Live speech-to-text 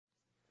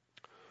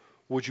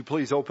Would you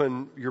please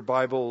open your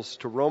Bibles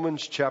to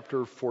Romans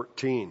chapter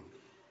 14.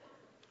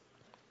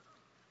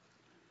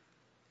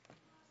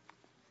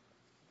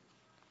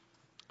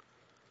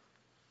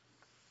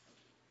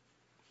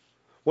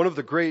 One of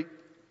the great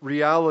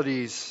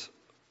realities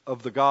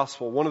of the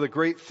gospel, one of the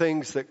great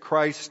things that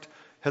Christ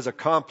has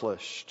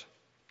accomplished,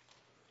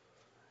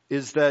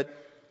 is that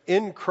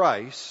in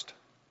Christ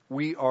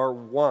we are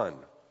one.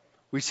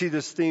 We see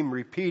this theme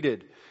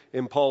repeated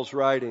in Paul's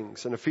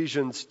writings in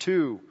Ephesians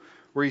 2,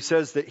 where he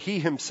says that he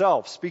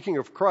himself, speaking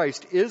of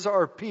Christ, is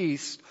our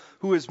peace,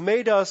 who has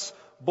made us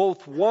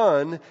both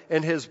one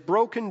and has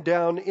broken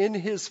down in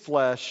his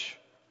flesh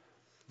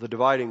the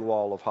dividing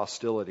wall of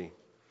hostility.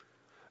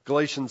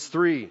 Galatians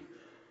 3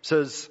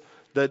 says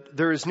that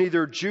there is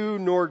neither Jew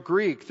nor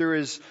Greek, there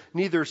is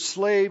neither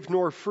slave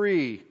nor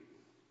free,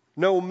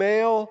 no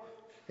male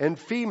and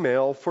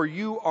female, for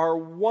you are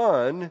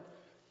one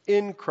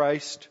in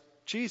Christ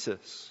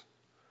Jesus.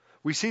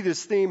 We see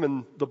this theme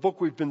in the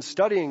book we've been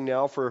studying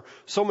now for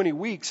so many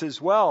weeks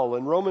as well.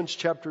 In Romans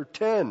chapter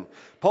 10,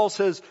 Paul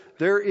says,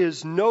 there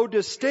is no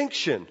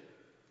distinction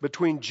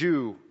between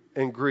Jew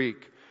and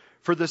Greek,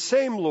 for the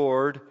same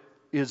Lord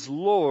is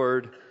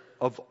Lord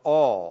of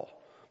all,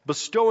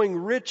 bestowing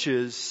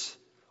riches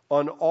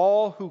on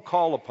all who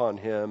call upon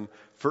him,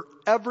 for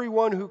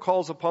everyone who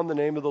calls upon the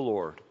name of the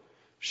Lord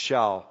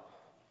shall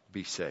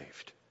be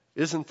saved.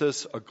 Isn't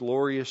this a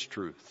glorious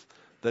truth,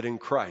 that in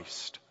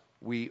Christ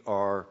we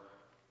are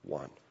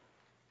one?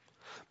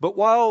 But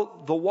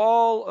while the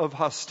wall of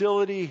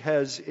hostility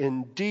has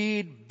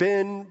indeed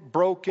been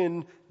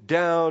broken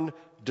down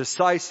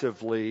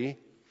decisively,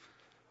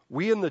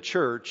 we in the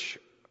church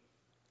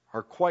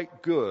are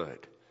quite good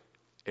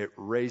at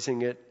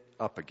raising it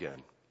up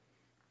again,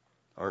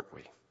 aren't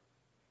we?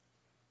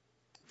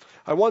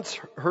 I once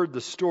heard the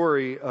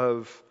story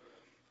of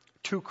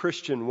two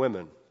Christian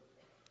women,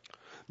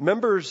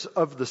 members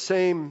of the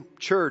same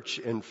church,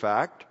 in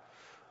fact,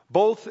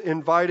 both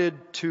invited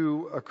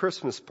to a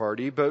Christmas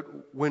party, but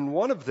when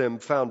one of them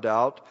found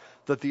out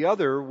that the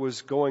other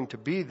was going to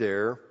be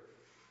there,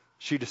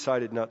 she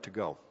decided not to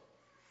go.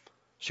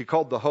 She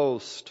called the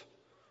host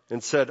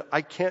and said,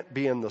 I can't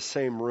be in the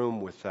same room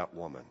with that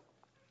woman.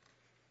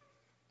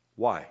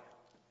 Why?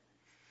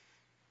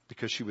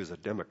 Because she was a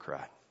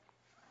Democrat.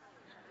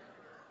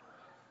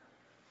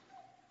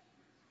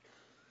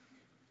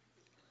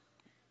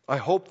 I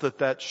hope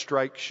that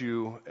strikes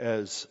you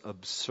as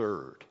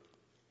absurd.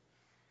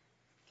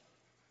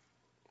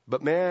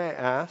 But may I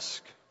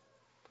ask,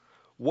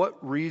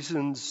 what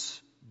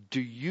reasons do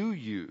you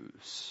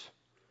use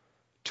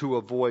to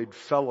avoid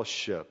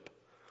fellowship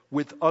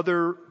with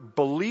other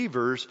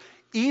believers,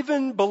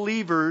 even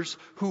believers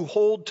who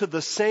hold to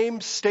the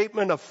same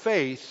statement of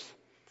faith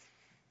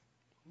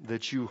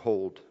that you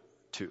hold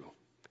to,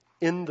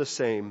 in the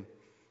same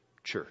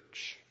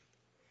church?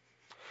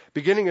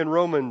 Beginning in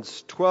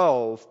Romans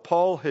 12,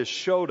 Paul has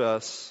showed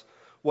us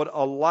what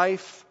a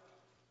life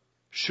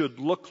should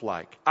look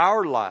like,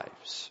 our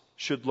lives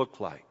should look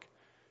like,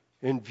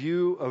 in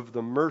view of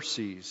the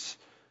mercies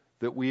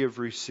that we have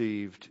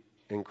received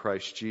in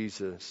Christ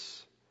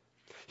Jesus.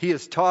 He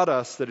has taught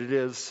us that it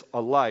is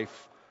a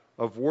life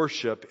of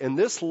worship. And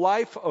this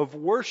life of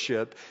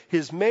worship,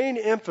 his main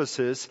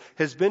emphasis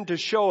has been to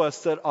show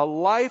us that a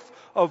life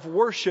of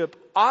worship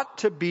ought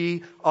to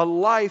be a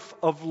life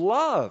of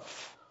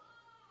love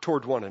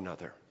toward one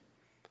another.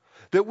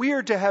 That we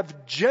are to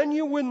have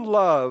genuine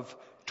love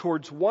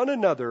towards one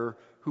another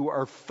who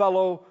are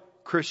fellow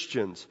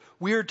Christians.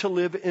 We are to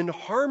live in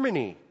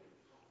harmony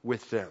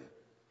with them.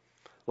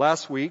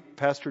 Last week,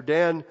 Pastor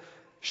Dan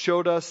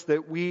showed us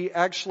that we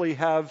actually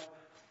have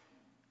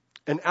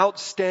an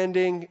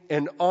outstanding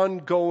and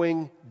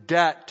ongoing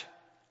debt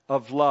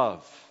of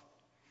love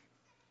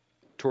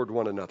toward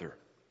one another.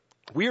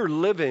 We are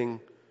living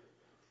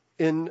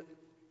in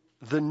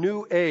the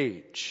new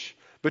age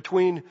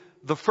between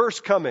the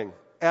first coming,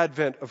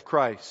 advent of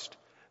Christ,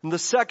 and the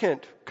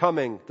second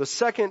coming, the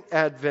second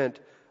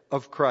advent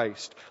of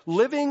Christ,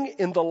 living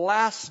in the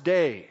last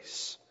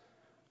days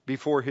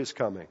before his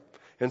coming.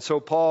 And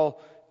so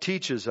Paul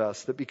teaches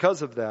us that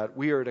because of that,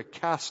 we are to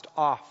cast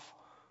off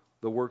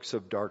the works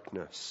of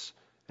darkness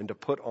and to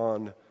put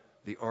on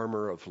the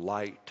armor of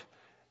light.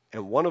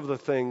 And one of the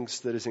things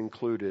that is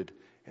included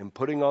in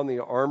putting on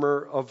the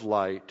armor of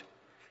light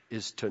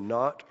is to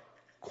not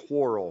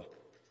quarrel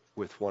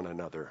with one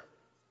another.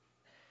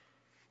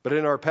 But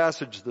in our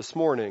passage this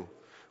morning,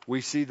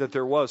 we see that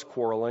there was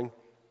quarreling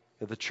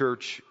at the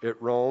church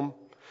at Rome.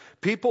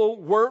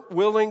 People weren't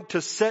willing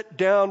to sit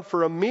down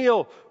for a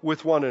meal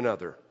with one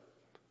another.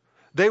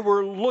 They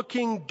were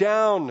looking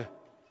down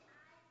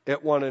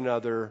at one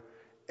another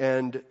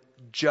and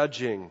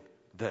judging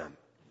them.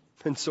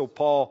 And so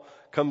Paul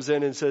comes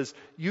in and says,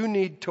 you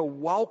need to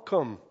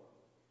welcome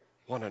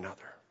one another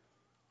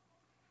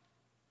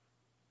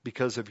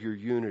because of your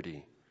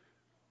unity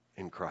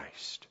in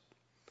Christ.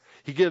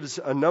 He gives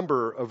a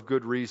number of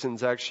good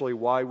reasons, actually,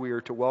 why we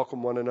are to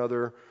welcome one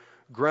another,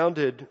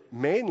 grounded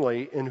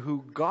mainly in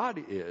who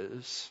God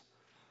is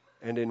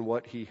and in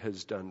what he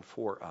has done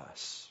for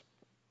us.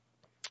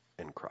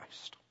 in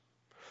Christ.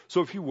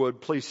 So if you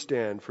would, please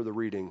stand for the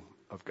reading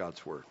of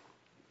God's word.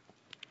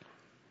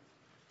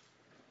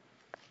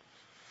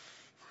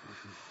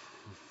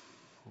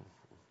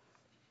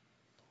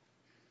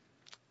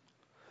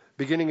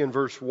 Beginning in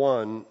verse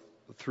 1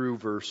 through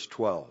verse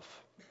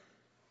 12.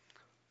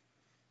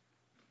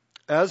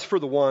 As for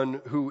the one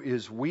who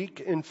is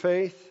weak in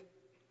faith,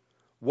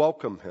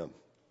 welcome him,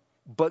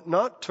 but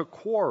not to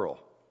quarrel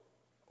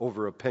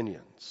over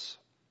opinions.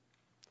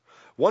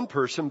 One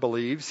person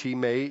believes he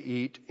may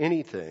eat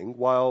anything,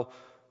 while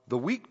the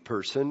weak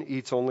person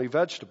eats only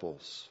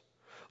vegetables.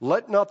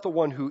 Let not the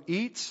one who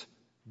eats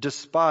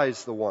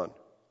despise the one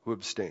who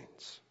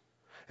abstains,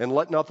 and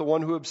let not the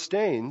one who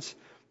abstains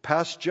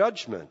pass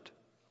judgment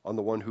on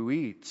the one who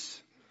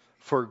eats,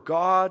 for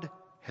God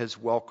has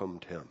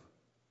welcomed him.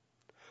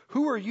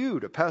 Who are you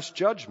to pass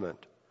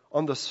judgment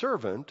on the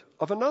servant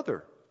of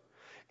another?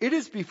 It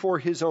is before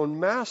his own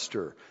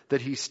master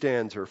that he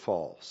stands or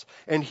falls,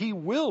 and he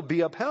will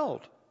be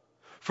upheld,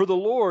 for the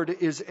Lord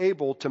is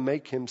able to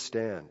make him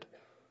stand.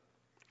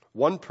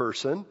 One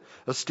person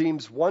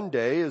esteems one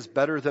day as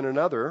better than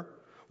another,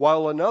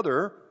 while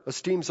another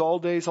esteems all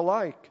days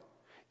alike.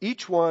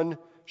 Each one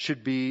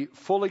should be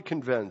fully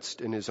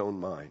convinced in his own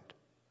mind.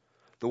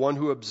 The one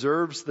who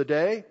observes the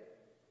day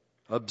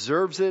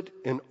observes it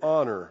in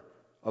honor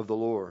of the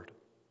Lord.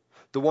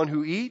 The one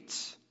who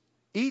eats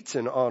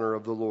in honor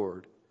of the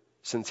Lord,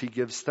 since he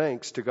gives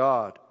thanks to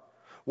God,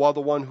 while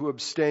the one who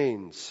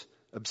abstains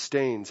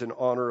in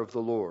honor of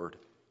the Lord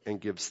and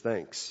gives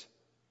thanks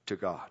to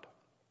God.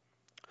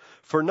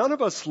 For none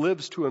of us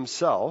lives to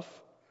himself,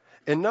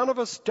 and none of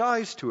us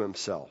dies to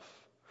himself.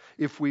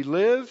 If we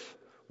live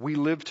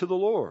to the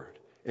Lord,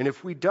 and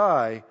if we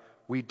die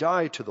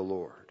to the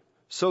Lord.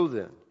 So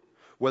then,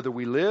 whether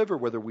we live or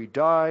whether we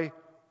die,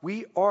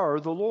 we are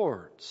the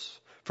Lord's.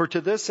 For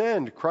to this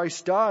end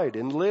Christ died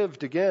and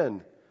lived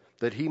again,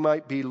 that he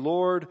might be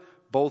Lord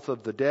both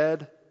of the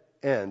dead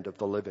and of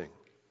the living.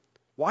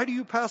 Why do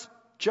you pass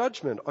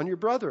judgment on your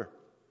brother?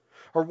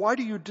 Or why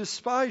do you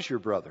despise your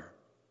brother?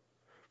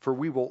 For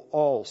we will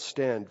all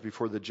stand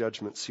before the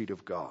judgment seat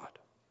of God.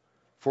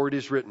 For it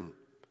is written,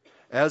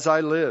 as I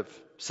live,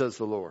 says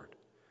the Lord,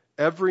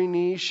 every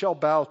knee shall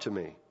bow to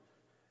me,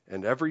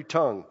 and every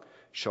tongue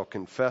shall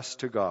confess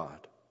to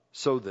God.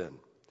 So then,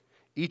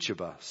 each of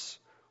us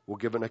will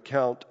give an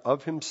account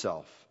of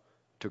himself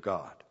to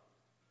God.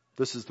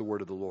 This is the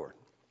word of the Lord.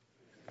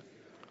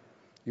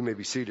 You may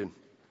be seated.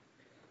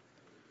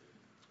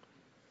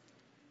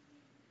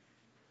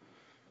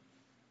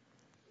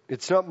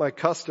 It's not my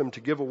custom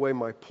to give away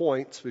my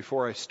points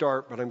before I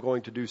start, but I'm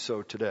going to do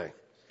so today.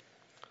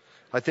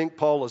 I think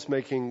Paul is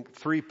making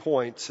 3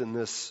 points in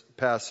this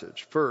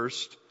passage.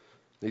 First,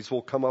 these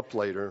will come up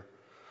later,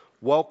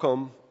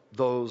 welcome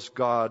those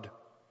God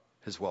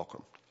has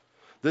welcomed.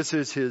 This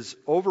is his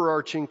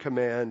overarching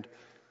command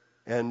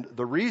and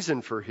the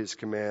reason for his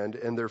command,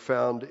 and they're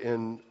found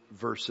in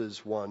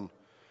verses 1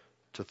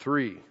 to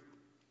 3.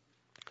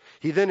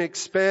 He then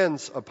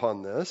expands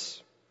upon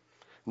this.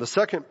 And the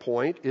second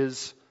point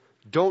is,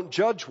 don't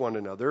judge one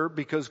another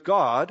because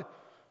God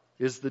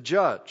is the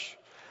judge.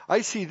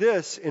 I see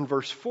this in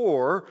verse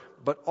 4,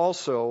 but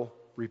also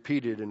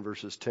repeated in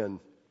verses 10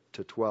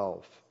 to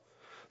 12.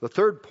 The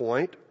third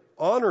point,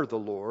 honor the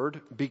Lord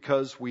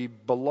because we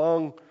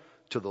belong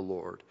to the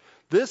Lord.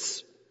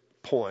 This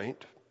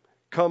point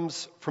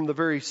comes from the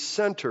very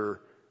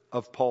center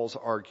of Paul's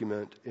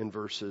argument in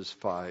verses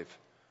 5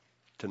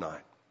 to 9.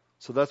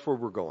 So that's where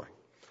we're going.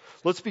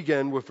 Let's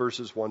begin with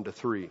verses 1 to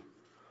 3.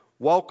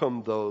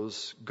 Welcome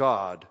those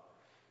God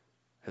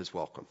has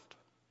welcomed.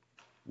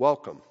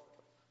 Welcome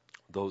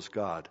those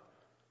God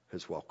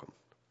has welcomed.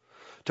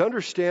 To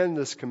understand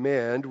this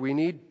command, we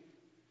need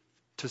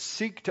to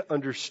seek to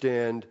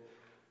understand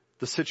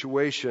the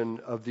situation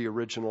of the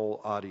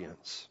original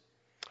audience.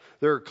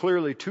 There are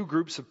clearly 2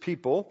 groups of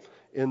people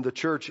in the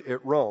church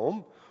at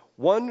Rome.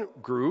 One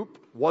group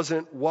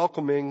wasn't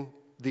welcoming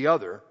the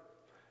other.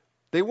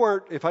 They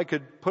weren't, if I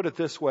could put it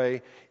this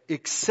way,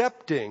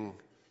 accepting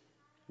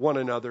one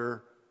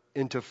another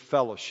into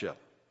fellowship.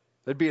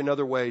 That'd be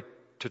another way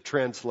to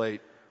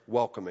translate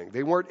welcoming.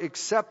 They weren't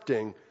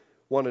accepting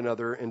one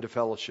another into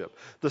fellowship.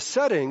 The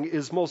setting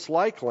is most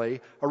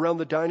likely around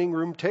the dining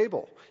room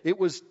table. It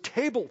was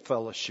table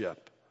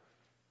fellowship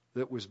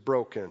that was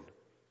broken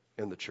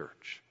in the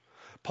church.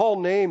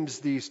 Paul names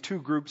these 2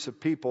 groups of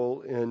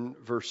people in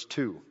verse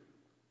 2.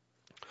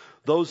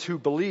 Those who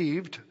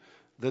believed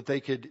that they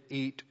could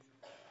eat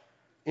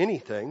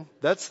anything,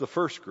 that's the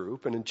first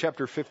group. And in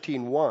chapter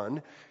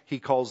 15:1, he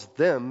calls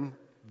them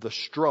the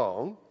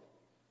strong.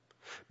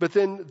 But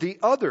then the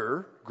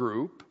other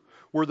group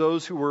were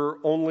those who were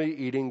only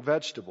eating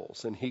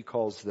vegetables, and he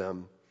calls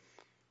them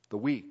the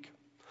weak.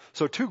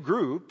 So 2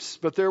 groups,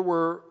 but there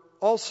were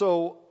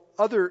also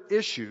other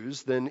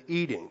issues than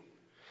eating.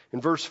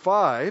 In verse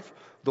 5,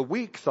 the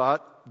weak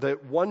thought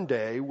that one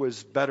day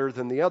was better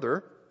than the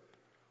other,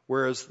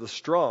 whereas the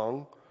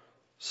strong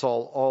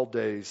saw all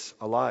days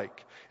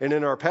alike. And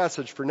in our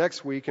passage for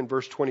next week in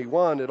verse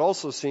 21, it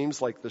also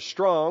seems like the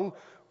strong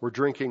were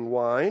drinking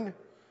wine,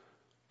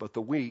 but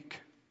the weak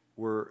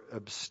were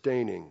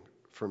abstaining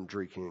from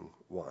drinking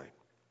wine.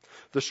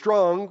 The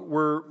strong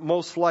were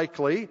most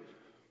likely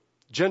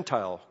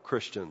Gentile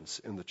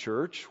Christians in the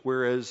church,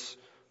 whereas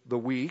the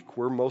weak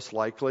were most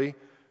likely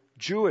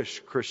Jewish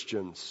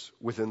Christians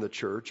within the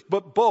church,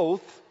 but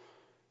both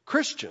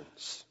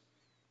Christians.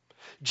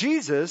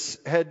 Jesus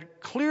had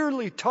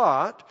clearly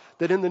taught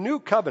that in the new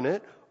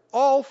covenant,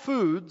 all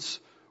foods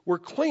were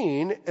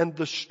clean, and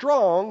the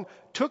strong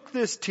took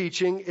this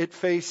teaching at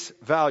face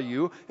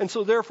value, and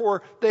so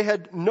therefore they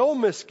had no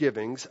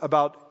misgivings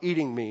about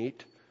eating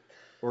meat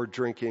or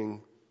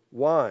drinking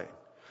wine.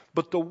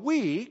 But the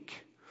weak,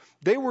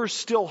 they were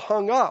still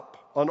hung up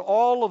on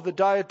all of the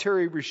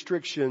dietary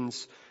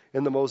restrictions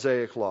in the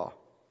Mosaic Law.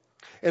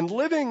 And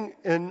living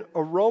in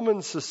a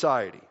Roman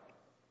society,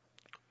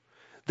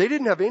 they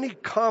didn't have any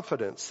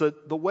confidence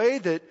that the way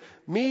that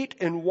meat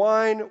and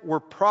wine were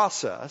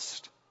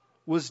processed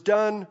was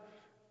done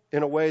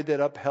in a way that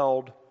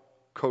upheld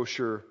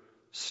kosher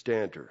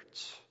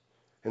standards.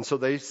 And so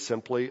they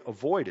simply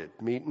avoided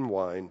meat and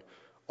wine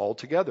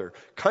altogether,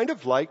 kind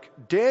of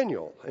like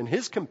Daniel and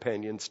his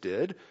companions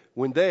did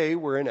when they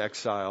were in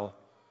exile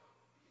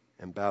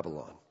in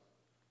Babylon.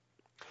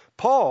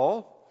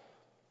 Paul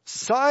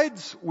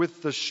sides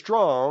with the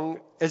strong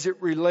as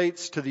it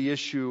relates to the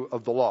issue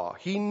of the law.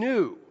 He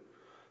knew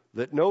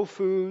that no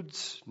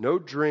foods, no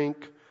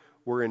drink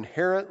were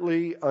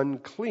inherently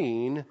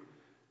unclean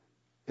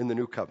in the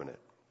new covenant.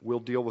 We'll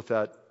deal with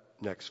that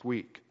next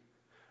week.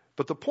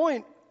 But the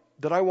point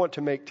that I want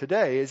to make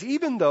today is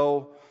even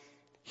though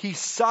he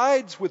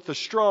sides with the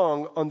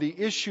strong on the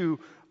issue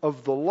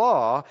of the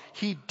law,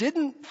 he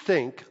didn't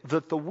think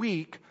that the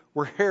weak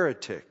were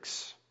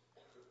heretics.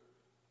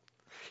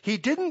 He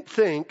didn't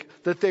think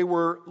that they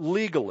were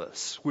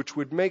legalists, which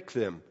would make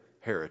them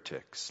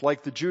heretics,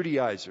 like the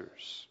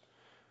Judaizers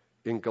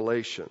in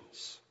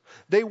Galatians.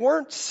 They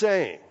weren't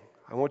saying,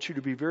 I want you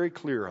to be very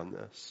clear on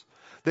this,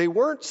 they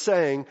weren't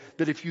saying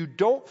that if you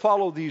don't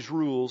follow these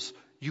rules,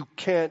 you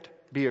can't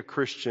be a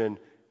Christian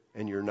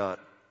and you're not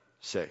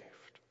saved.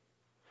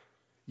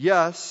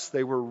 Yes,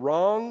 they were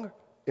wrong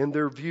in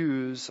their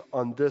views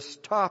on this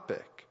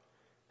topic,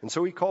 and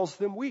so he calls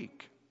them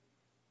weak.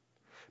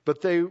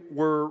 But they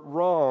were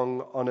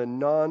wrong on a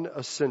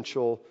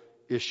non-essential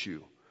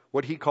issue,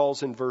 what he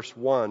calls in verse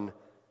 1,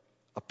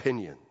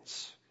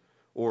 opinions,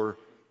 or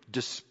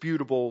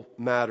disputable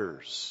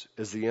matters,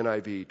 as the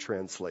NIV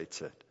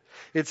translates it.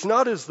 It's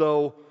not as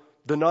though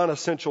the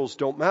non-essentials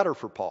don't matter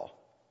for Paul.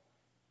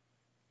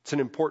 It's an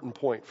important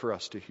point for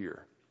us to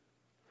hear.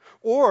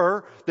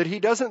 Or that he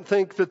doesn't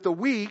think that the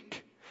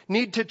weak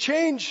need to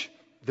change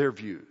their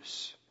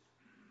views.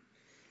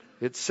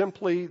 It's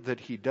simply that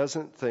he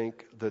doesn't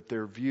think that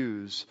their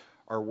views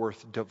are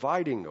worth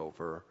dividing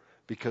over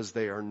because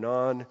they are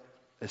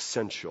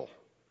non-essential.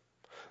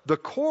 The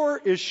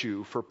core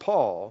issue for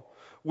Paul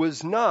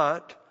was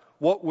not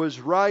what was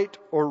right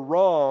or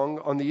wrong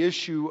on the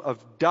issue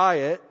of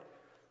diet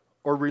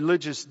or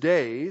religious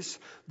days.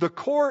 The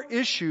core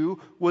issue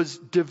was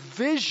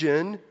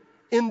division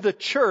in the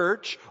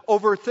church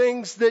over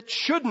things that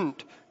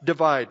shouldn't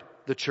divide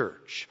the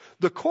church.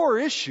 The core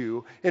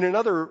issue, in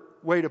another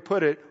way to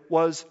put it,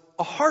 was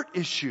a heart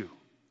issue.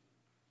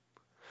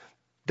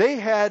 They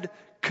had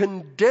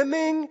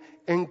condemning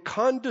and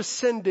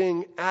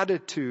condescending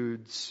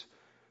attitudes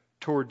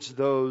towards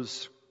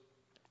those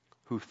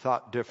who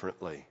thought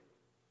differently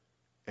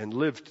and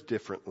lived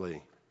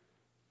differently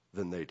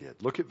than they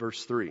did. Look at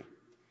verse 3.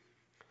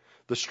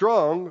 The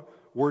strong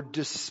were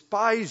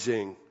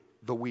despising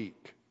the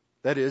weak.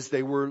 That is,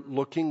 they were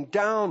looking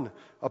down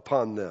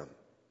upon them.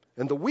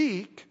 And the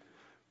weak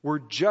were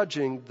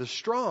judging the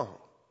strong.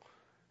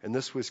 And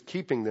this was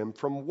keeping them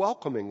from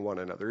welcoming one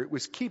another. It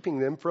was keeping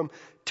them from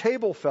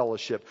table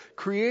fellowship,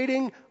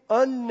 creating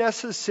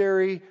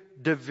unnecessary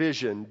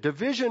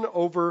division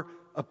over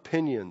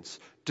opinions,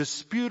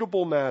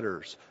 disputable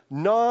matters,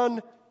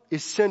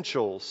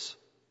 non-essentials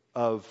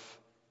of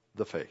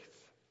the faith.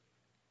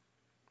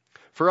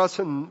 For us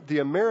in the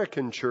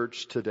American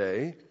church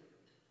today,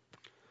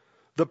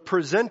 the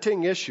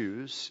presenting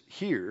issues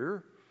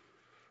here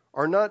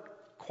are not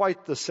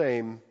quite the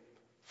same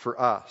for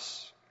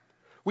us.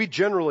 We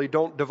generally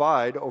don't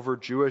divide over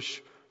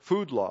Jewish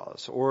food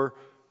laws or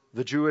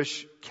the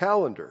Jewish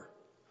calendar.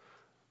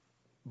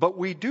 But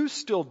we do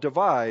still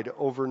divide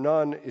over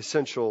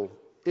non-essential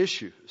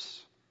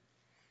issues.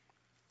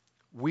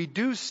 We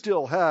do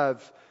still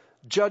have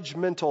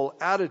judgmental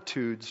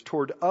attitudes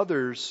toward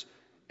others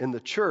in the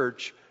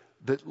church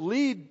that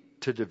lead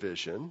to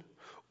division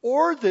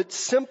or that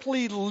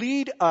simply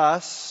lead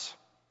us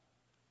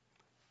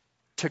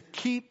to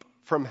keep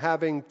from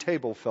having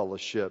table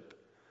fellowship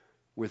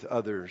with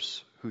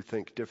others who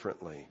think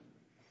differently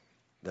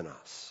than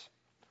us.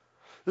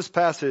 This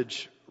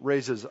passage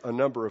raises a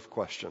number of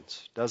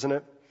questions, doesn't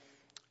it,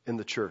 in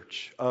the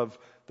church of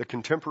the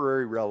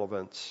contemporary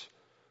relevance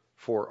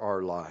for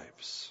our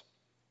lives.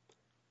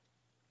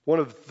 One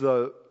of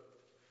the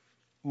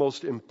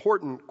most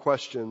important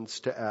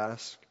questions to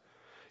ask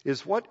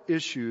is what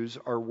issues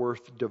are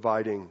worth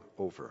dividing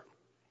over?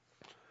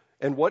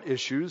 And what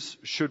issues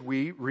should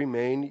we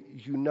remain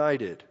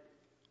united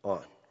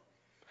on?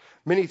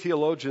 Many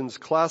theologians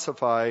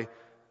classify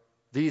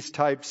these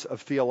types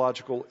of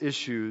theological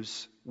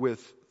issues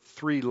with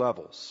 3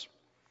 levels.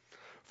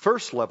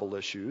 First level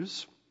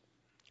issues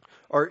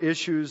are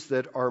issues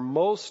that are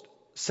most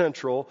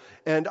central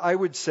and I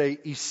would say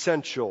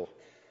essential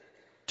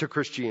to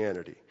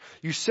Christianity.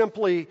 You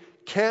simply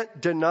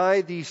can't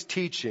deny these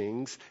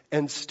teachings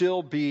and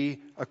still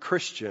be a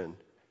Christian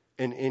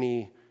in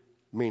any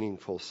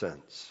meaningful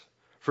sense.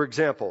 For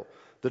example,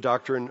 the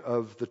doctrine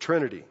of the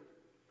Trinity,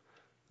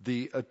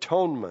 the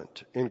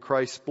atonement in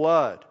Christ's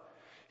blood,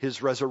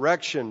 His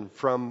resurrection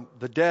from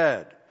the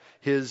dead,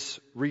 His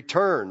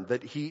return,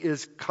 that He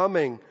is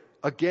coming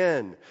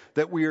again,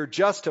 that we are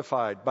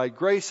justified by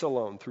grace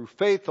alone, through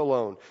faith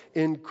alone,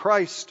 in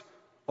Christ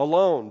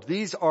alone.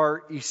 These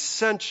are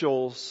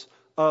essentials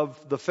of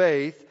the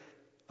faith,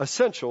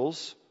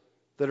 essentials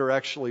that are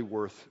actually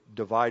worth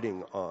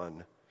dividing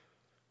on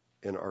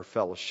in our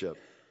fellowship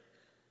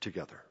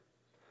together.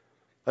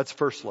 That's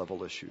first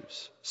level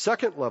issues.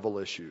 Second level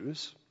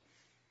issues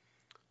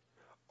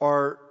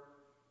are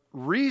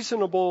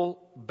reasonable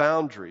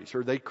boundaries,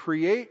 or they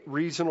create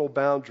reasonable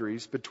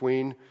boundaries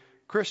between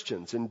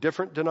Christians in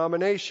different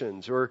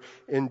denominations or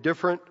in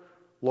different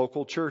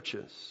local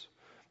churches.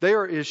 They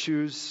are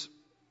issues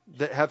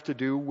that have to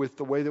do with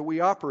the way that we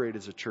operate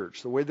as a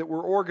church, the way that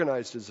we're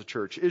organized as a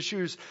church.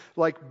 Issues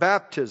like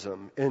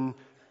baptism and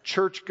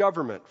church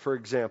government, for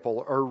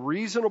example, are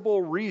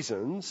reasonable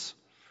reasons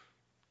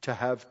to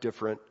have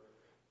different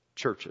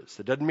churches.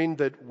 It doesn't mean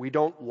that we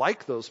don't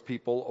like those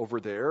people over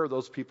there or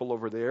those people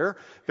over there,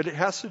 but it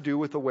has to do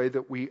with the way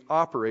that we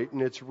operate,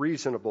 and it's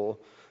reasonable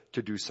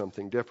to do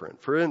something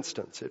different. For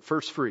instance, at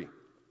First Free,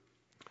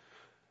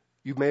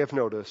 you may have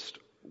noticed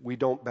we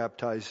don't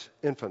baptize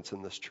infants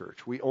in this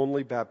church. We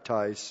only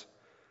baptize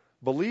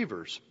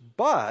believers.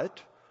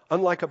 But,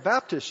 unlike a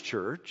Baptist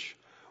church,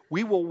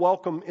 we will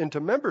welcome into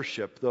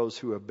membership those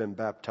who have been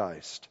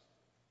baptized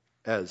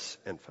as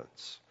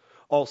infants.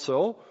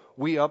 Also,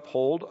 we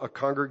uphold a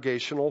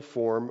congregational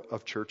form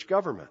of church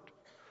government.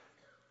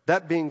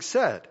 That being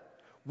said,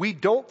 we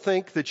don't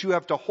think that you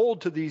have to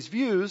hold to these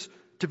views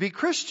to be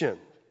Christian.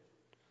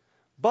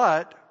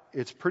 But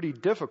it's pretty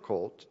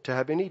difficult to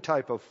have any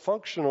type of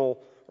functional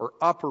or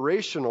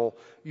operational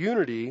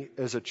unity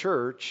as a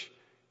church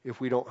if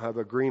we don't have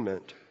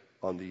agreement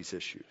on these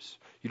issues.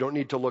 You don't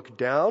need to look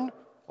down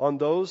on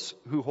those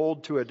who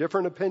hold to a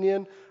different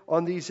opinion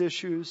on these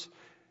issues.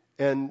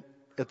 And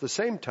at the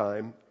same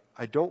time,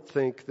 I don't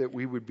think that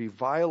we would be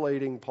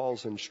violating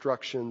Paul's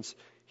instructions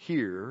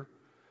here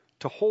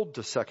to hold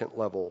to second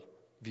level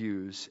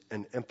views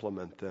and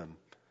implement them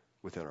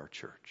within our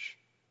church.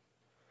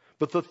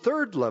 But the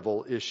third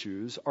level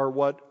issues are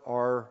what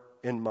are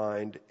in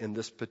mind in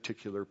this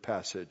particular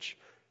passage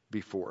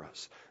before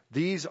us.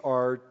 These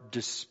are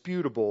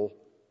disputable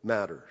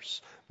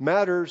matters,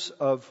 matters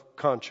of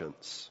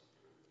conscience,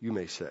 you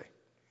may say.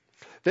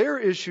 They are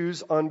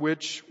issues on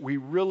which we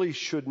really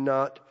should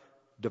not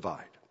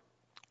divide.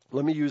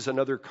 Let me use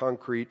another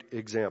concrete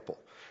example.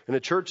 In a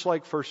church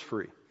like First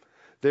Free,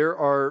 there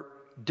are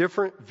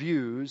different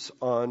views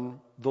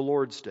on the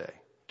Lord's Day,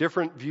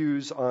 different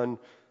views on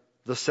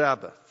the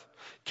Sabbath.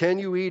 Can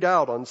you eat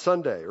out on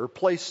Sunday or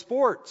play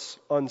sports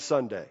on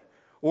Sunday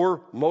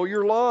or mow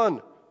your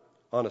lawn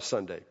on a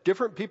Sunday?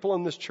 Different people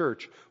in this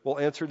church will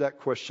answer that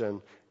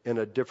question in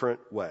a different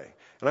way.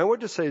 And I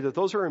want to say that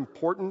those are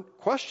important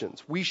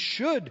questions. We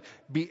should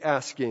be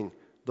asking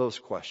those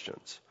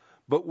questions.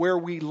 But where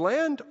we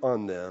land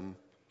on them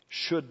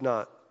should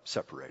not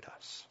separate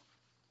us.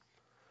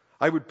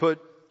 I would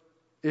put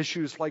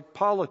issues like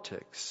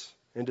politics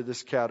into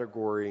this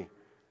category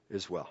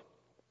as well.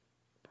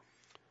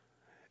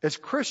 As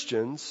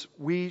Christians,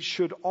 we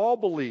should all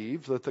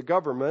believe that the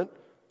government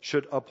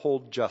should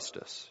uphold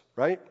justice,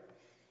 right?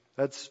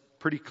 That's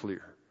pretty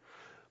clear.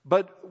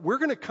 But we're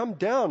going to come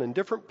down in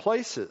different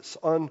places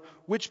on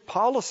which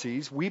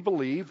policies we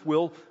believe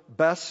will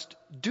best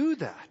do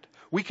that.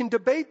 We can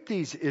debate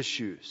these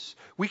issues.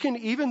 We can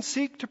even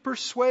seek to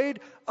persuade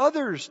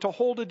others to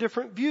hold a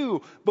different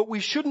view, but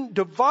we shouldn't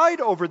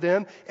divide over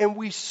them, and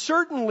we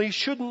certainly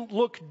shouldn't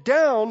look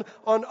down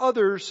on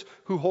others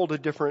who hold a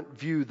different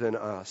view than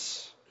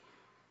us.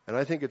 And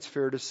I think it's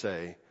fair to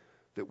say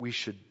that we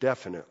should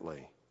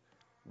definitely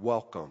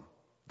welcome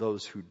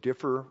those who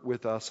differ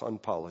with us on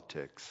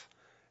politics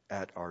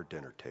at our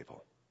dinner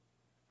table.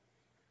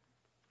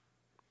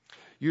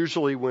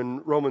 Usually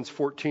when Romans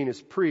 14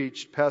 is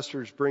preached,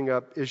 pastors bring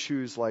up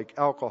issues like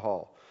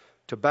alcohol,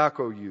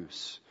 tobacco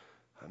use,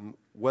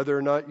 whether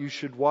or not you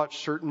should watch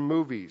certain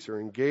movies or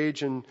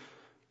engage in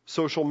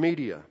social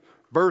media,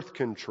 birth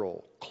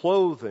control,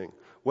 clothing,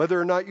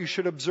 whether or not you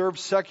should observe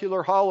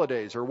secular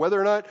holidays, or whether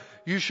or not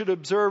you should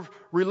observe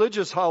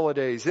religious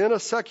holidays in a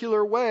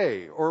secular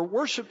way, or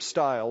worship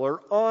style,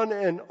 or on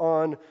and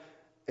on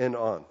and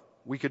on.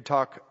 We could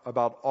talk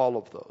about all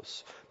of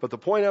those. But the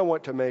point I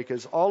want to make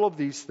is all of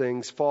these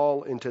things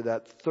fall into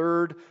that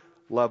third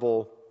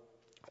level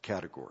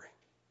category.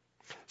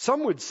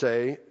 Some would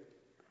say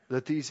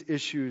that these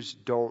issues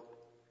don't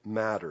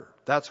matter.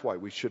 That's why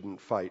we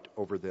shouldn't fight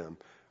over them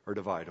or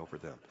divide over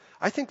them.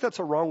 I think that's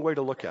a wrong way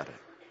to look at it.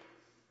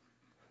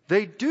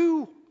 They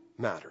do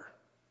matter.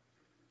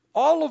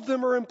 All of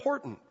them are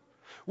important.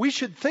 We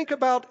should think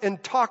about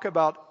and talk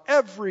about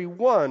every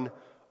one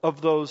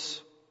of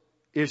those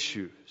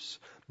issues.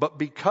 But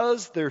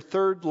because they're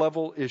third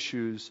level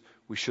issues,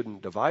 we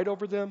shouldn't divide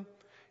over them,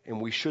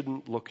 and we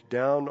shouldn't look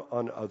down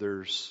on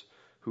others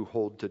who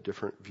hold to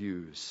different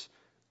views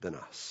than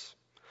us.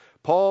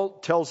 Paul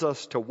tells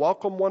us to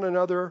welcome one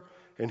another,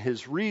 and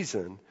his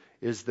reason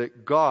is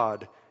that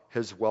God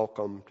has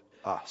welcomed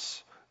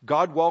us.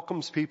 God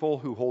welcomes people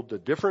who hold to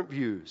different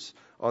views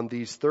on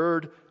these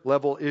third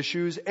level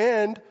issues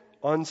and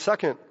on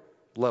second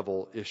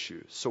level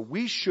issues. So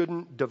we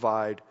shouldn't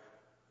divide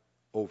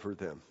over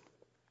them.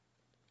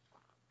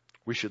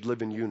 We should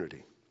live in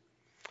unity.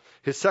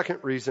 His second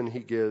reason he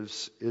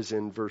gives is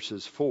in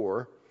verses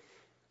 4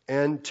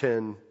 and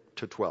 10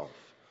 to 12.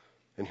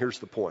 And here's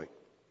the point.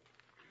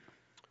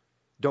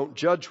 Don't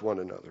judge one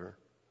another,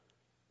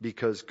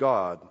 because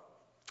God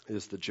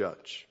is the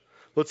judge.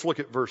 Let's look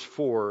at verse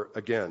 4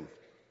 again.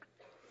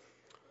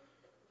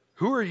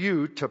 Who are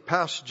you to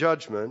pass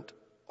judgment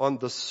on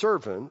the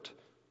servant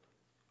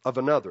of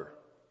another?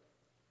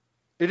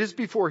 It is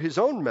before his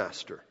own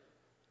master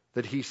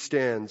that he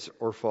stands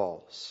or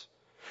falls,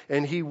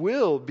 and he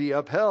will be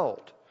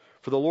upheld,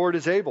 for the Lord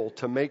is able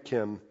to make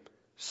him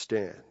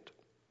stand.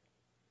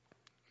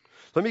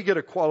 Let me get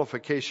a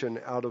qualification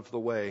out of the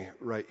way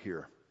right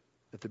here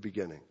at the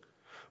beginning.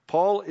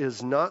 Paul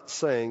is not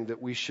saying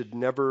that we should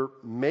never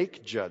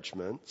make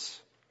judgments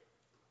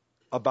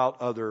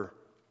about other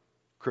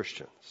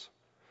Christians.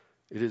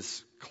 It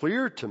is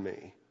clear to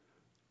me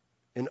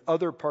in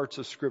other parts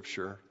of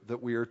Scripture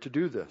that we are to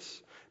do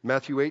this.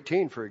 Matthew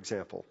 18, for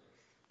example,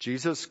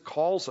 Jesus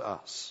calls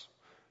us,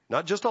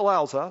 not just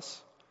allows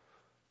us,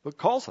 but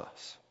calls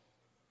us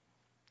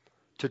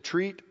to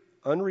treat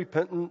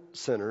unrepentant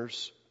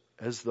sinners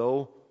as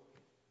though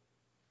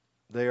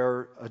they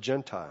are a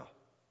Gentile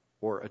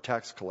or a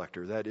tax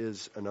collector, that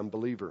is, an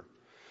unbeliever.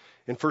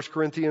 In 1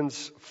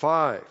 Corinthians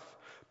 5,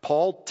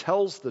 Paul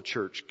tells the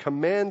church,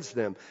 commands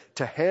them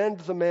to hand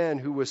the man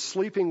who was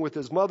sleeping with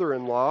his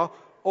mother-in-law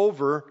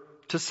over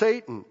to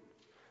Satan.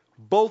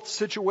 Both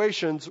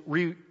situations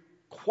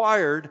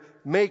required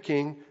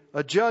making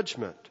a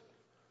judgment.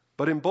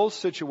 But in both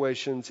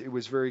situations, it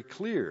was very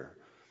clear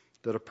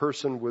that a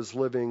person was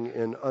living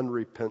in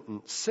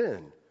unrepentant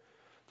sin.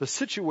 The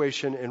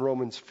situation in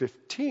Romans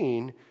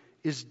 15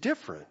 is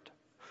different.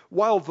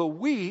 While the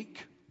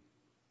weak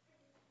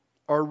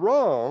are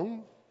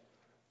wrong,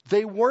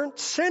 they weren't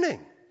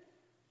sinning.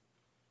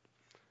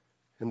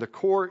 And the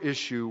core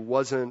issue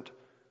wasn't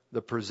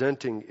the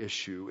presenting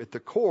issue. At the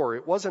core,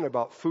 it wasn't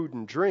about food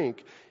and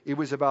drink. It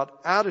was about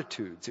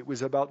attitudes. It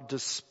was about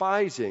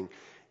despising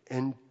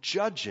and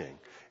judging.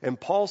 And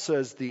Paul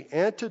says the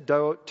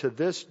antidote to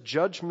this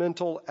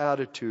judgmental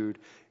attitude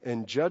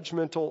and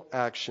judgmental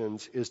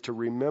actions is to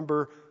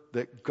remember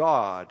that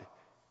God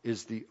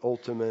is the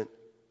ultimate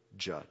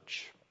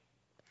judge.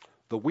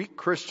 The weak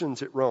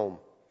Christians at Rome,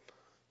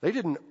 they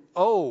didn't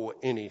owe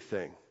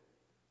anything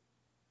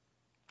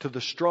to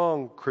the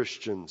strong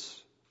Christians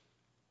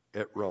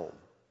at Rome.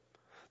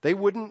 They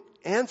wouldn't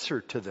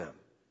answer to them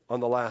on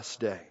the last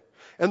day.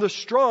 And the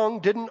strong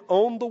didn't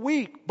own the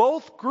weak.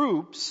 Both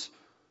groups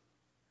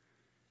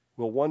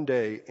will one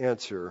day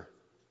answer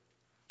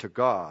to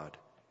God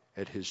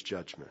at his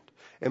judgment.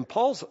 And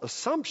Paul's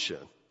assumption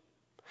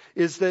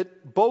is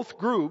that both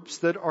groups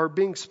that are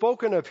being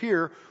spoken of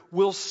here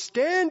will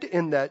stand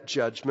in that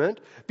judgment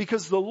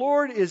because the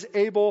Lord is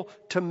able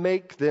to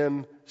make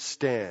them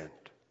stand.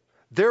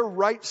 Their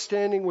right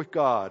standing with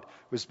God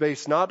was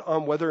based not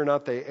on whether or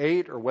not they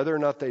ate or whether or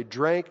not they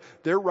drank.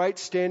 Their right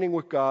standing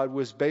with God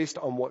was based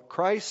on what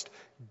Christ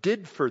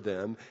did for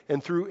them.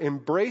 And through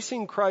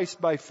embracing Christ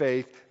by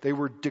faith, they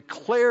were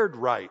declared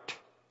right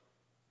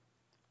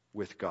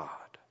with God.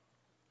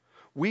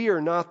 We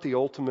are not the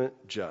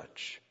ultimate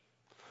judge.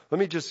 Let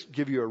me just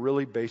give you a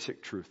really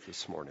basic truth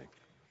this morning.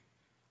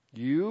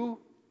 You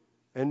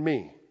and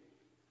me,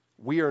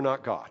 we are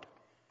not God.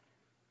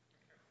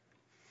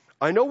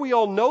 I know we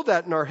all know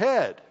that in our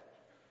head.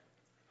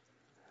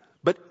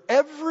 But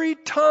every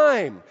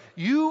time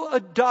you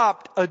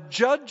adopt a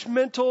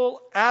judgmental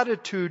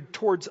attitude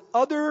towards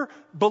other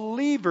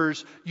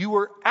believers, you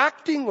are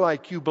acting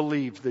like you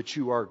believe that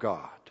you are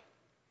God.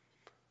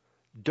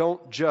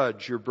 Don't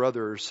judge your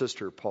brother or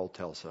sister, Paul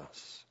tells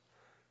us.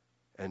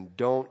 And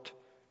don't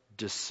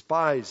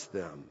despise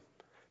them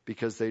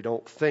because they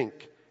don't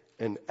think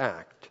and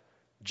act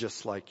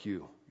just like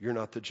you. You're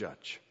not the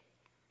judge.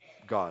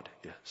 God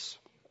is.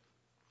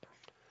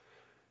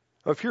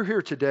 If you're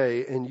here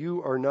today and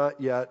you are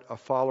not yet a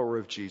follower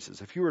of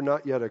Jesus, if you are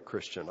not yet a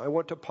Christian, I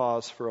want to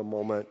pause for a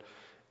moment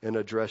and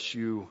address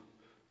you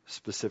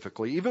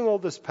specifically. Even though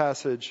this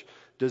passage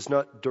does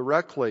not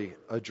directly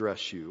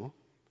address you,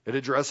 it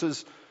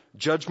addresses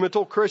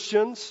judgmental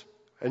Christians,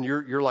 and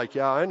you're like,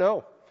 yeah, I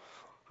know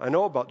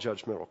about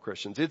judgmental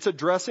Christians. It's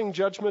addressing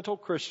judgmental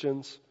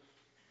Christians.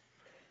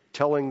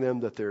 telling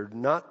them that they're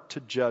not to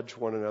judge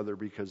one another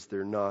because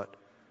they're not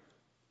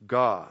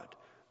God.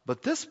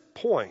 But this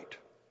point,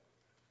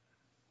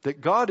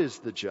 that God is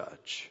the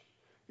judge,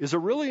 is a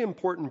really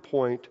important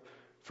point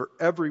for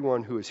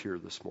everyone who is here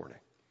this morning.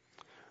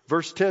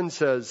 Verse 10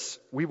 says,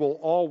 we will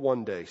all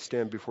one day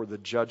stand before the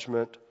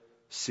judgment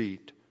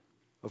seat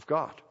of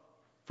God.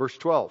 Verse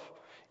 12,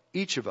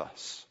 each of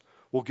us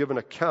will give an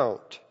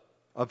account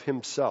of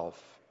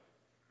himself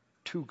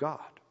to God.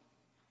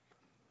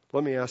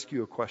 Let me ask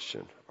you a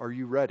question. Are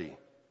you ready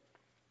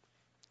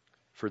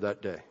for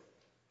that day?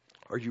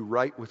 Are you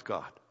right with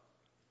God?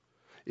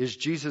 Is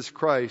Jesus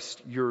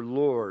Christ your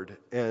Lord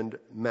and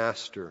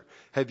Master?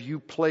 Have you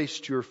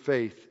placed your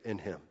faith in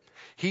him?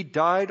 He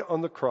died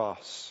on the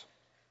cross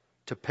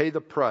to pay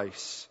the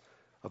price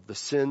of the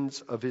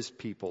sins of his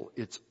people.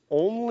 It's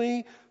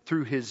only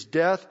through his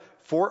death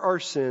for our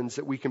sins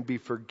that we can be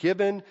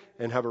forgiven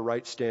and have a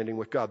right standing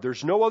with God.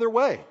 There's no other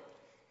way.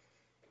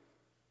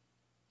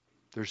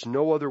 There's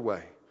no other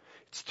way.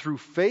 It's through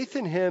faith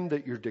in him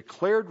that you're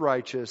declared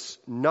righteous,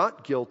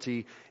 not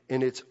guilty,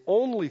 and it's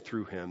only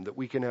through him that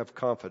we can have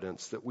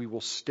confidence that we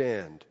will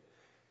stand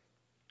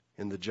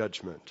in the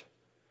judgment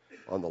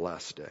on the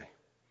last day.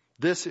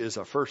 This is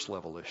a first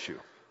level issue.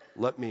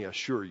 Let me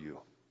assure you,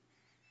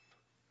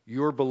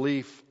 your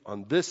belief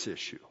on this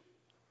issue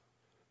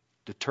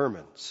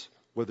determines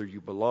whether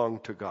you belong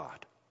to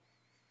God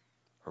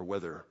or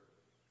whether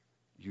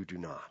you do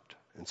not.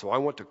 And so I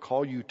want to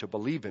call you to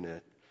believe in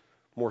it.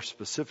 More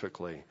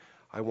specifically,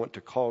 I want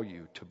to call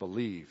you to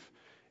believe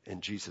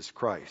in Jesus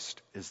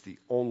Christ as the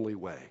only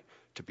way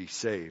to be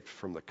saved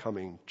from the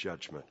coming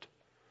judgment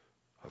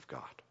of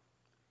God.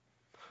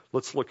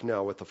 Let's look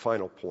now at the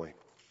final point.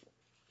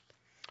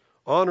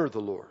 Honor the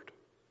Lord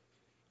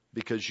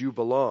because you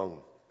belong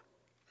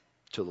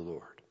to the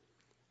Lord.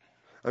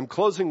 I'm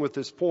closing with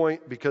this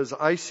point because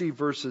I see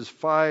verses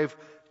 5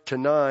 to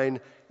 9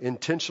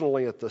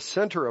 intentionally at the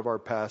center of our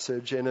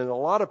passage. And in a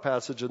lot of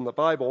passages in the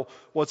Bible,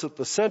 what's at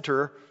the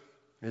center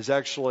is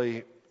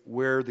actually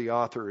where the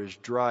author is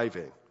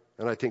driving.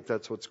 And I think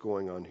that's what's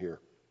going on here.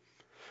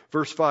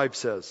 Verse 5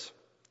 says,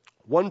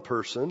 one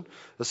person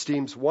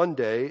esteems one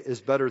day as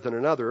better than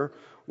another,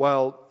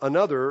 while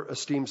another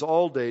esteems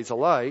all days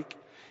alike.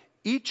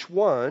 Each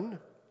one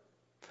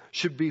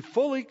should be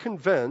fully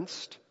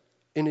convinced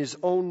in his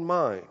own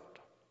mind.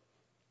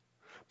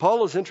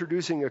 Paul is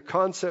introducing a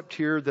concept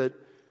here that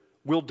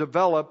will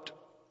develop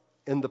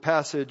in the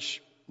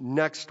passage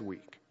next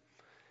week.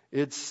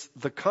 It's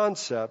the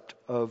concept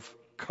of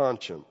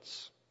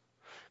conscience.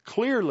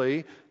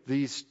 Clearly,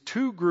 these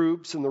two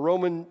groups in the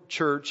Roman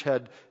church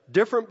had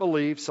different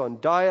beliefs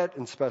on diet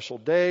and special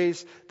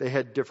days. They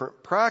had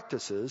different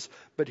practices.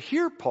 But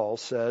here Paul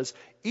says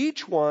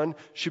each one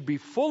should be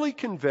fully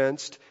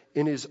convinced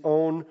in his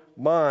own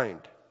mind.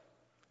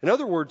 In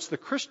other words, the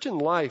Christian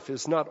life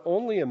is not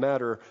only a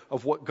matter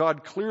of what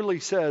God clearly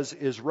says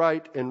is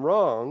right and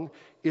wrong,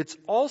 it's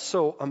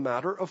also a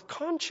matter of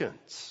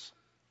conscience.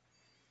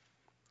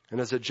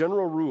 And as a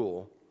general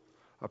rule,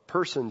 a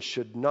person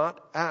should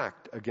not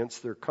act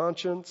against their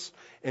conscience,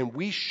 and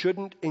we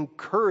shouldn't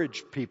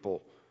encourage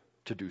people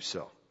to do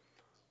so.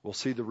 We'll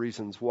see the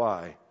reasons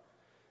why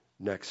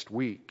next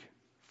week.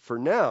 For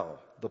now,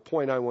 the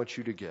point I want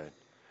you to get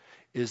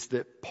is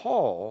that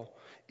Paul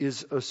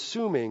is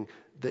assuming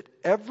that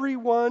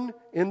everyone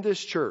in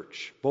this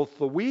church, both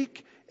the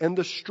weak and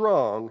the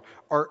strong,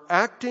 are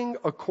acting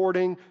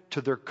according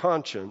to their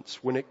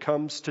conscience when it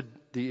comes to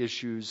the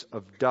issues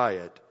of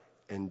diet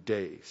and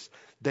days.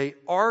 They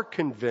are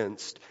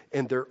convinced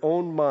in their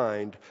own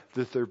mind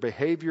that their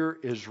behavior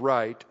is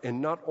right,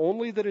 and not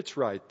only that it's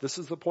right, this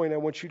is the point I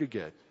want you to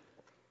get.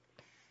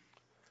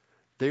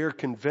 They are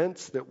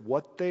convinced that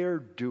what they are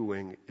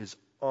doing is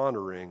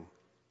honoring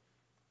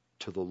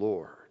to the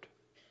Lord.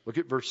 Look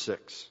at verse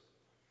 6.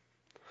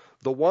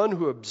 The one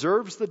who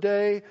observes the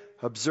day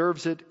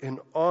observes it in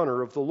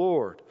honor of the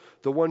Lord.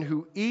 The one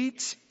who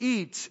eats,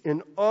 eats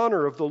in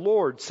honor of the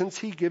Lord, since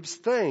he gives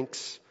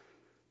thanks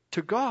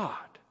to God.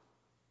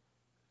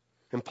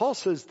 And Paul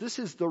says this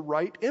is the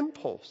right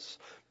impulse.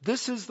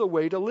 This is the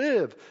way to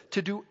live,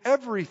 to do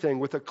everything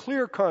with a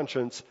clear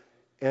conscience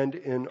and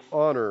in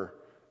honor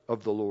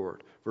of the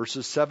Lord.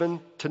 Verses 7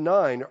 to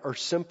 9 are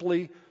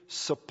simply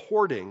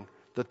supporting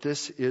that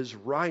this is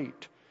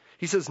right.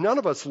 He says none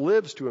of us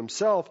lives to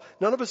himself,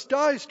 none of us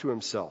dies to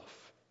himself.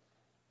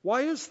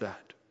 Why is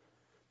that?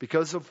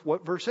 Because of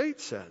what verse 8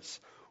 says.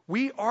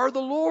 We are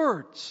the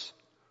Lord's.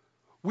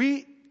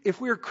 If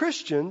we are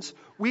Christians,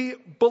 we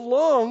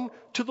belong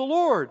to the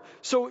Lord.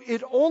 So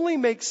it only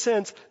makes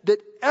sense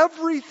that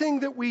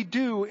everything that we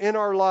do in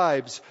our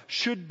lives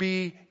should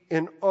be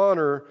in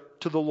honor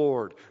to the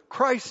Lord.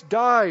 Christ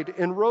died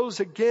and rose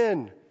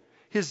again.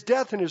 His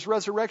death and his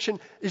resurrection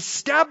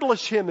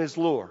establish him as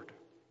Lord.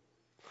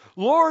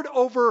 Lord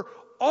over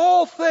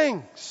all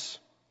things.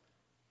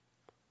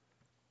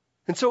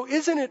 And so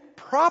isn't it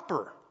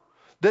proper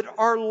that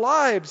our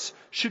lives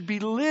should be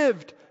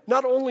lived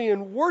not only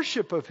in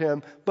worship of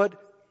him, but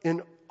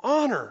in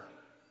honor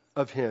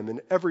of him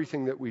in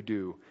everything that we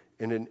do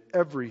and in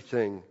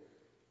everything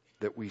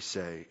that we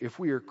say. If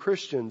we are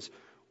Christians,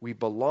 we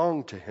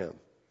belong to him.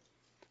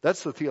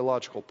 That's the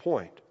theological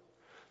point.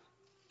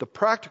 The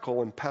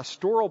practical and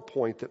pastoral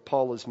point that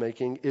Paul is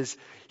making is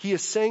he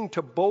is saying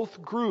to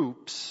both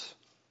groups,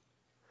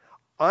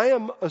 I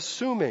am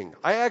assuming,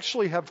 I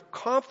actually have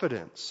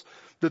confidence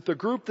that the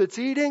group that's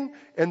eating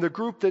and the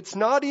group that's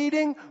not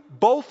eating,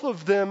 both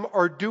of them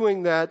are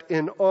doing that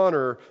in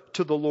honor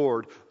to the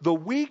Lord. The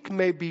weak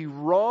may be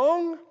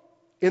wrong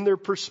in their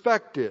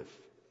perspective,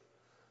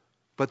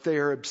 but they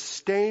are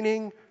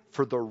abstaining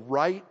for the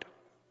right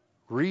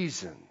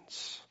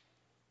reasons.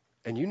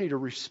 And you need to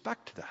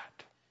respect that.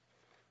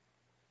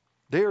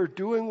 They are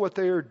doing what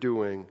they are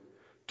doing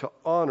to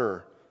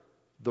honor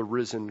the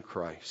risen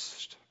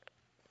Christ.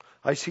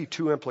 I see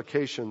two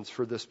implications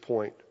for this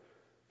point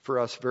for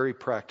us very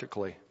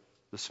practically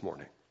this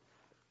morning.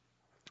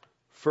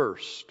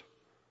 First,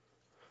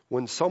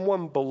 when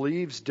someone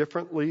believes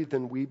differently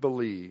than we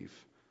believe,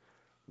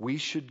 we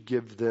should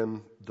give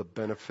them the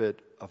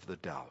benefit of the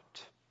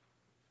doubt.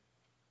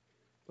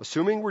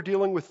 Assuming we're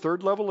dealing with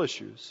third level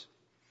issues,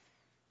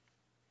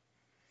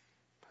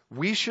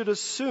 we should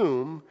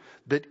assume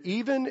that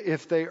even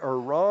if they are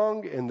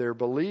wrong in their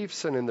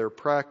beliefs and in their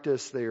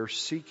practice, they are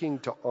seeking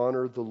to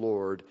honor the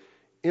Lord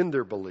in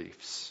their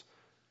beliefs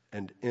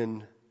and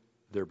in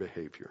their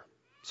behavior.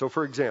 So,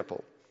 for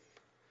example,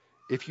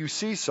 if you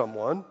see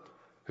someone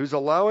who's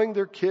allowing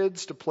their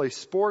kids to play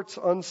sports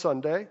on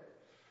Sunday,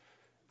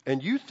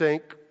 and you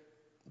think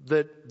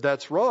that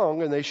that's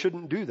wrong and they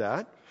shouldn't do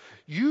that,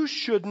 you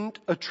shouldn't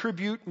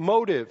attribute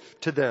motive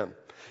to them.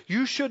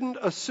 You shouldn't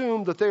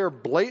assume that they are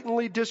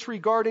blatantly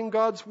disregarding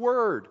God's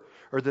word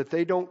or that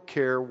they don't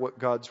care what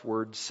God's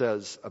word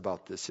says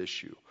about this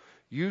issue.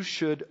 You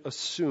should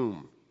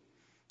assume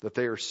that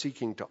they are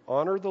seeking to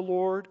honor the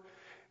Lord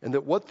and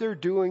that what they're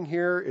doing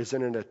here is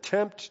in an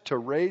attempt to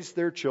raise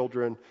their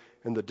children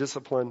in the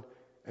discipline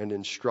and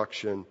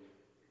instruction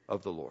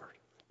of the Lord.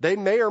 They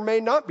may or may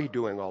not be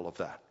doing all of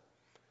that,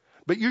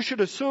 but you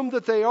should assume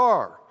that they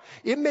are.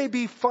 It may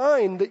be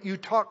fine that you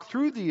talk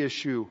through the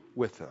issue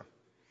with them,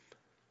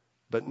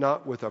 but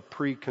not with a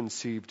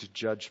preconceived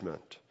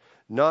judgment,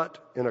 not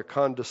in a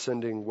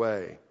condescending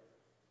way,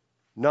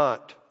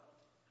 not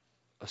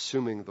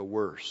assuming the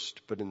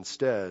worst, but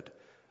instead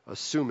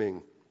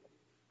assuming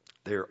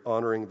they are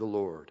honoring the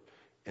Lord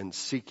and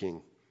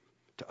seeking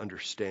to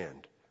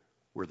understand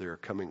where they are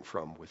coming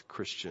from with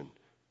Christian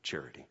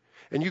charity.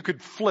 And you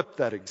could flip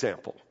that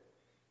example.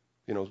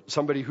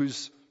 Somebody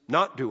who's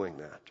not doing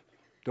that.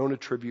 Don't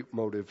attribute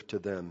motive to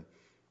them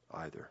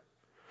either.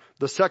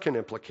 The second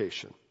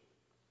implication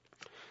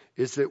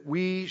is that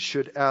we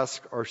should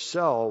ask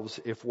ourselves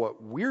if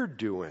what we're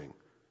doing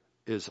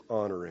is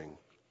honoring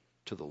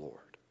to the Lord.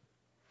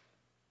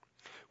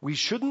 We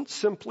shouldn't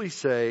simply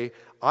say,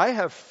 I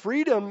have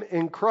freedom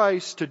in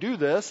Christ to do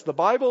this. The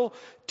Bible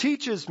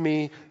teaches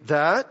me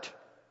that,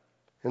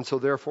 and so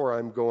therefore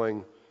I'm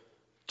going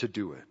to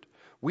do it.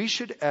 We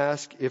should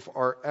ask if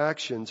our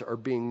actions are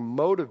being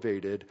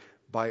motivated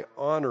by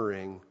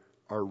honoring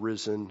our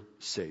risen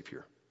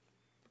Savior.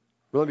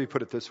 Well, let me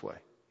put it this way.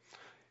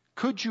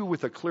 Could you,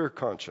 with a clear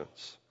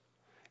conscience,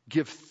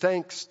 give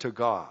thanks to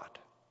God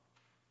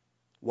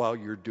while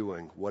you're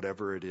doing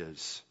whatever it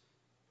is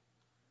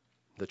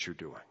that you're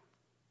doing?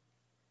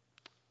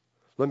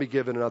 Let me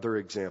give another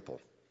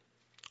example.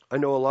 I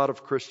know a lot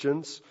of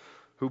Christians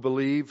who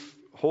believe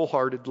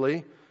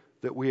wholeheartedly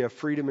that we have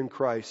freedom in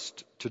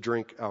Christ to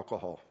drink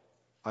alcohol.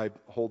 I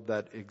hold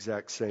that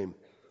exact same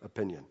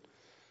opinion.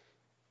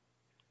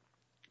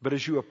 But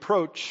as you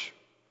approach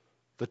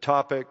the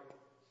topic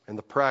and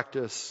the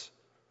practice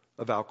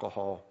of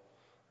alcohol,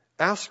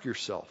 ask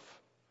yourself,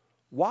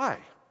 why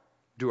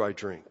do I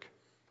drink?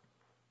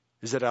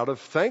 Is it out of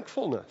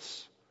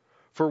thankfulness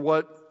for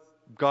what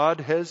God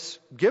has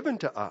given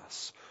to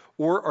us?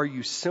 Or are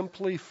you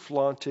simply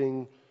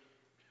flaunting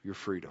your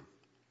freedom?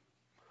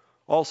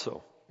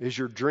 Also, is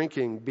your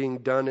drinking being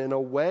done in a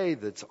way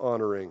that's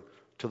honoring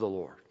to the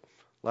Lord?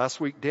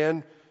 Last week,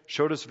 Dan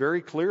showed us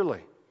very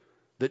clearly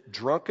that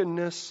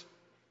drunkenness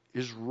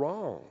is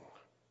wrong.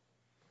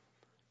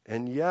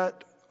 And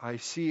yet, I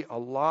see a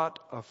lot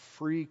of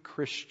free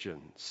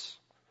Christians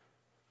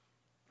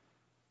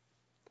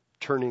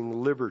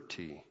turning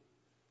liberty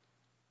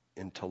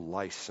into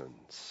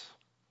license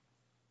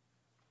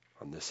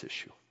on this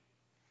issue.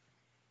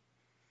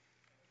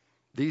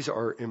 These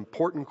are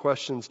important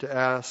questions to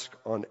ask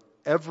on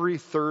every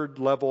third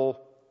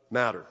level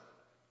matter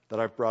that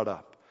I've brought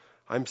up.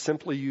 I'm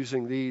simply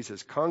using these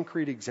as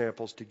concrete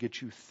examples to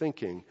get you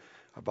thinking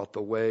about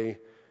the way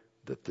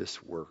that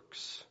this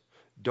works.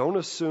 Don't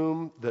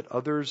assume that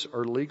others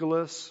are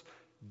legalists.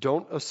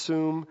 Don't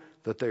assume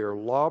that they are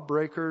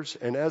lawbreakers.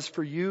 And as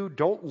for you,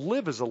 don't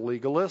live as a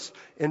legalist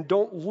and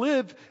don't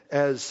live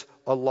as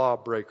a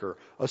lawbreaker.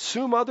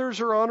 Assume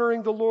others are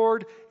honoring the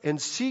Lord and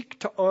seek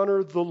to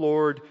honor the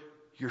Lord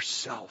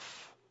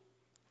yourself.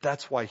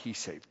 That's why He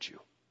saved you.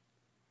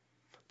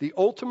 The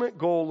ultimate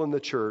goal in the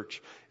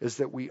church is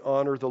that we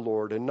honor the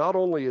Lord, and not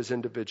only as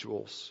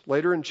individuals.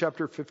 Later in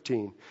chapter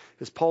 15,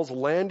 as Paul's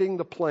landing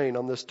the plane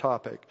on this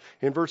topic,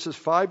 in verses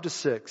 5 to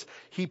 6,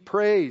 he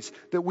prays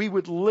that we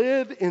would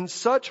live in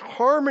such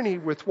harmony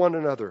with one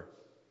another,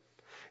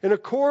 in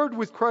accord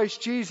with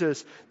Christ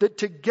Jesus, that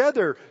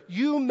together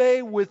you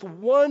may with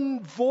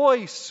one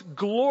voice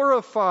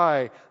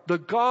glorify the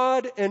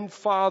God and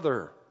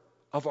Father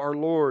of our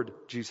Lord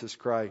Jesus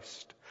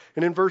Christ.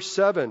 And in verse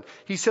 7,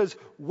 he says,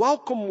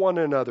 welcome one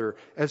another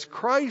as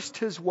Christ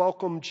has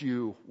welcomed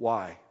you.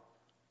 Why?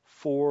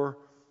 For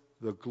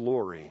the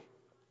glory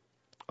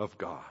of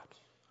God.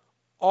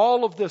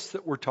 All of this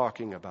that we're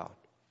talking about,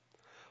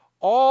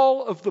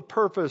 all of the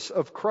purpose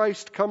of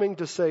Christ coming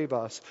to save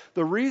us,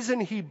 the reason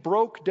he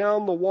broke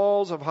down the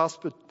walls of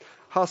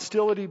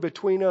hostility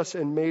between us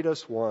and made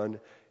us one,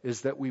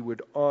 is that we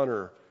would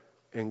honor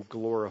and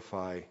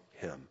glorify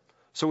him.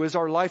 So is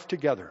our life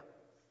together?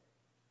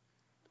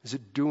 Is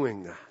it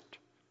doing that?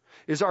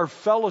 Is our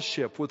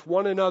fellowship with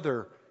one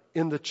another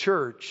in the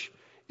church,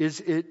 is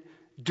it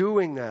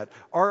doing that?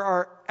 Are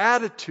our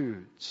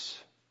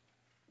attitudes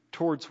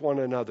towards one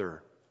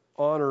another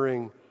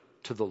honoring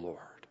to the Lord?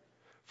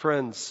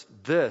 Friends,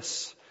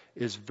 this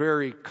is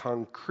very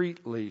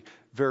concretely,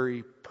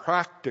 very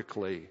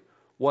practically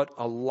what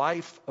a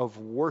life of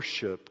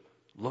worship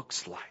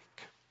looks like.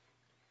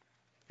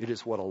 It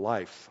is what a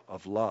life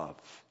of love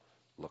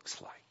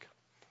looks like.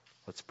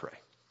 Let's pray.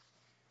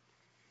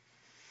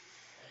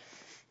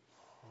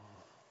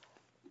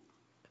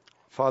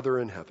 Father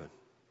in heaven,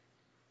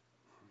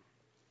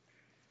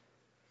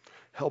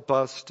 help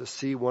us to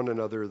see one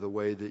another the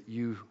way that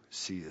you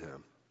see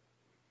them.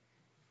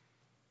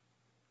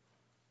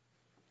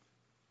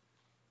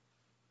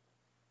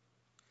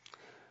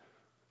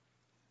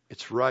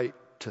 It's right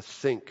to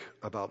think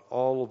about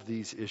all of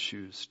these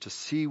issues, to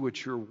see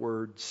what your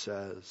word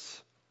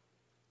says.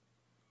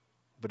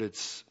 But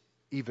it's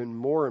even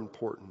more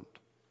important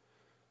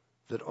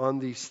that on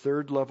these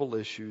third level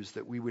issues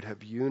that we would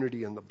have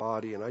unity in the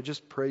body. And I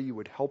just pray you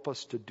would help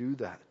us to do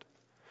that.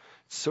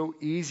 It's so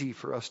easy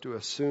for us to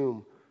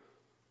assume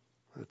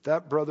that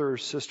that brother or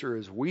sister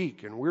is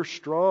weak and we're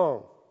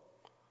strong.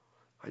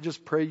 I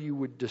just pray you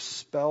would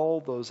dispel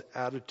those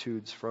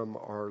attitudes from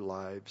our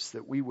lives,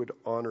 that we would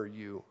honor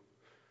you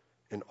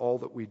in all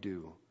that we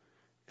do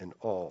and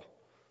all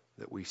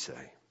that we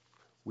say.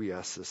 We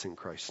ask this in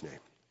Christ's name.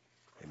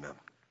 Amen.